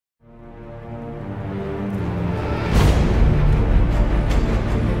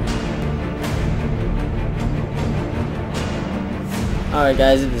Alright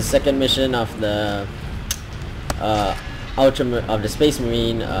guys, it's the second mission of the Space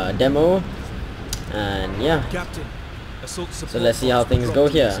Marine demo, and yeah. Captain, So let's see how things go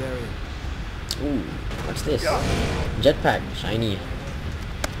here. Ooh, what's this? Jetpack, shiny.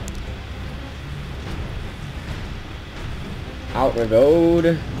 Out we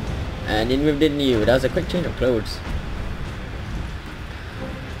go, and in with the new. That was a quick change of clothes.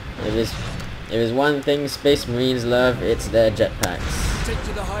 If there's one thing Space Marines love, it's their jetpacks. Take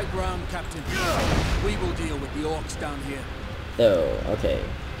to the high ground, Captain. We will deal with the orks down here. Oh, okay.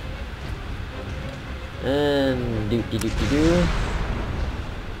 And do.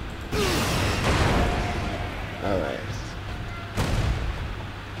 Alright.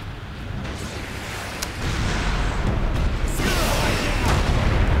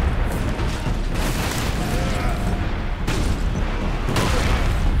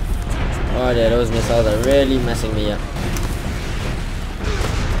 Oh yeah, those missiles are really messing me up.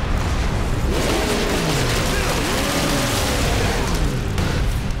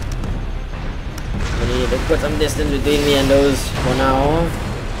 I need to put some distance between me and those for now.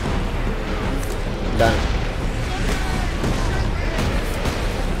 Done.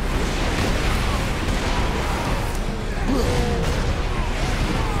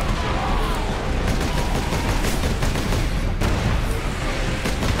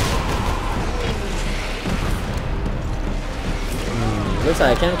 Looks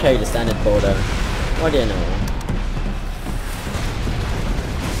like I can't carry the standard quota. What do you know?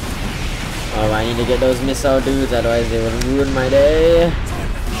 Oh, I need to get those missile dudes, otherwise they will ruin my day.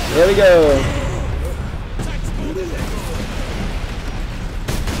 Here we go.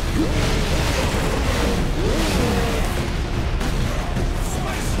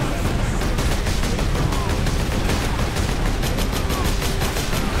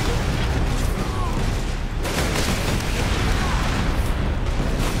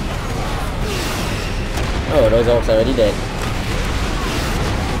 Oh, those orcs are already dead.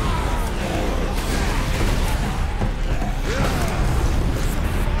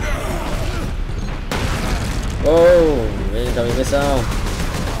 Whoa, incoming missile.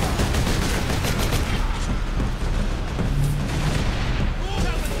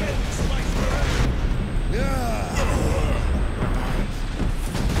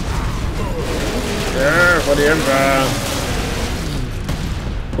 Yeah, for the Emperor.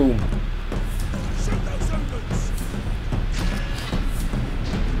 Boom.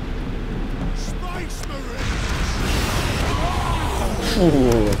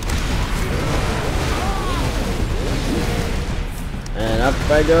 Ooh. And up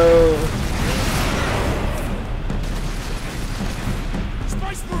I go.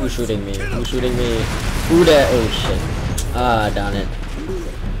 Who's shooting me? Who's shooting me? Who there? Oh shit. Ah, darn it.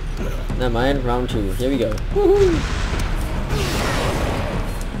 Never mind, round 2. Here we go.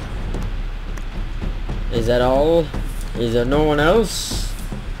 Is that all? Is there no one else?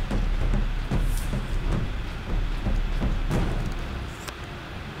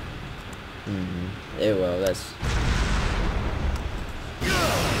 Yeah, well, that's...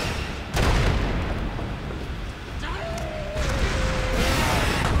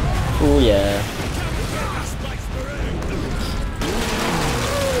 Oh yeah.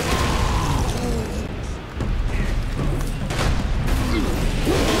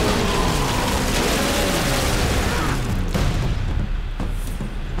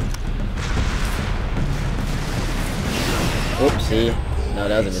 Oopsie. No,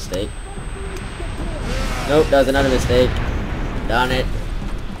 that was a mistake. Nope, that was another mistake. Darn it.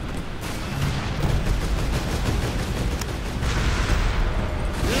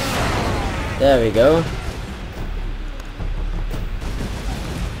 There we go.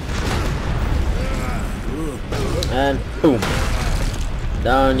 And boom.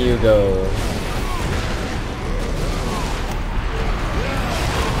 Down you go.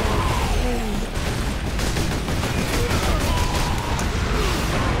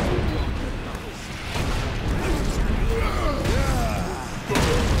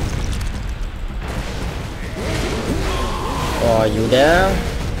 Are you there?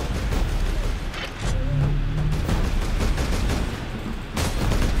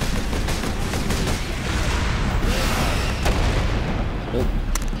 Nope.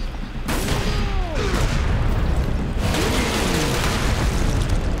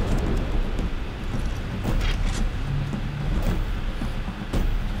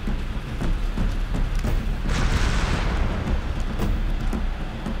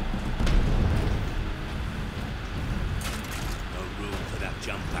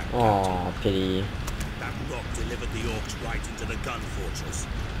 Oh, pity. That rock delivered the orks right into the gun fortress.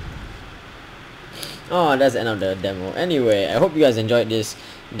 Oh, that's the end of the demo. Anyway, I hope you guys enjoyed this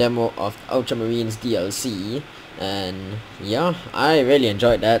demo of Ultramarines DLC. And yeah, I really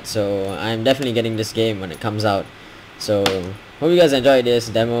enjoyed that. So I'm definitely getting this game when it comes out. So hope you guys enjoyed this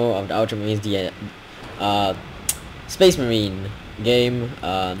demo of the Ultramarines Space Marine game.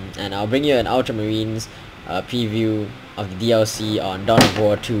 And I'll bring you an Ultramarines preview of the DLC on Dawn of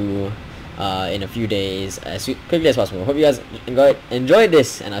War 2 in a few days as quickly as possible. Hope you guys enjoyed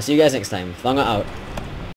this, and I'll see you guys next time. Thonga out.